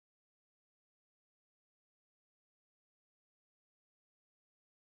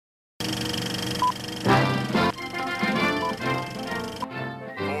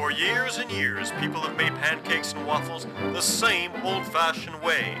years and years, people have made pancakes and waffles the same old-fashioned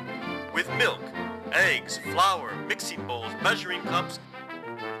way. With milk, eggs, flour, mixing bowls, measuring cups,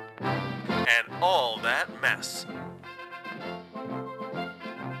 and all that mess.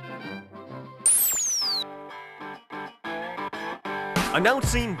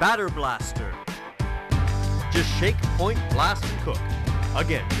 Announcing Batter Blaster. Just shake, point, blast, and cook.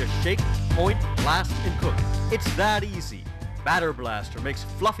 Again, just shake, point, blast, and cook. It's that easy. Batter Blaster makes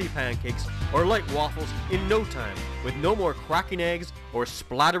fluffy pancakes or light waffles in no time, with no more cracking eggs or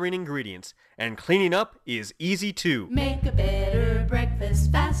splattering ingredients. And cleaning up is easy too. Make a better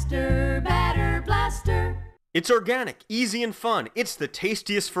breakfast faster, Batter Blaster. It's organic, easy, and fun. It's the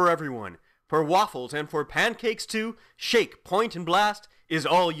tastiest for everyone. For waffles and for pancakes too, shake, point, and blast is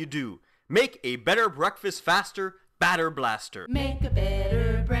all you do. Make a better breakfast faster, Batter Blaster. Make a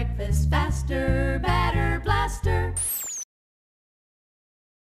better breakfast faster.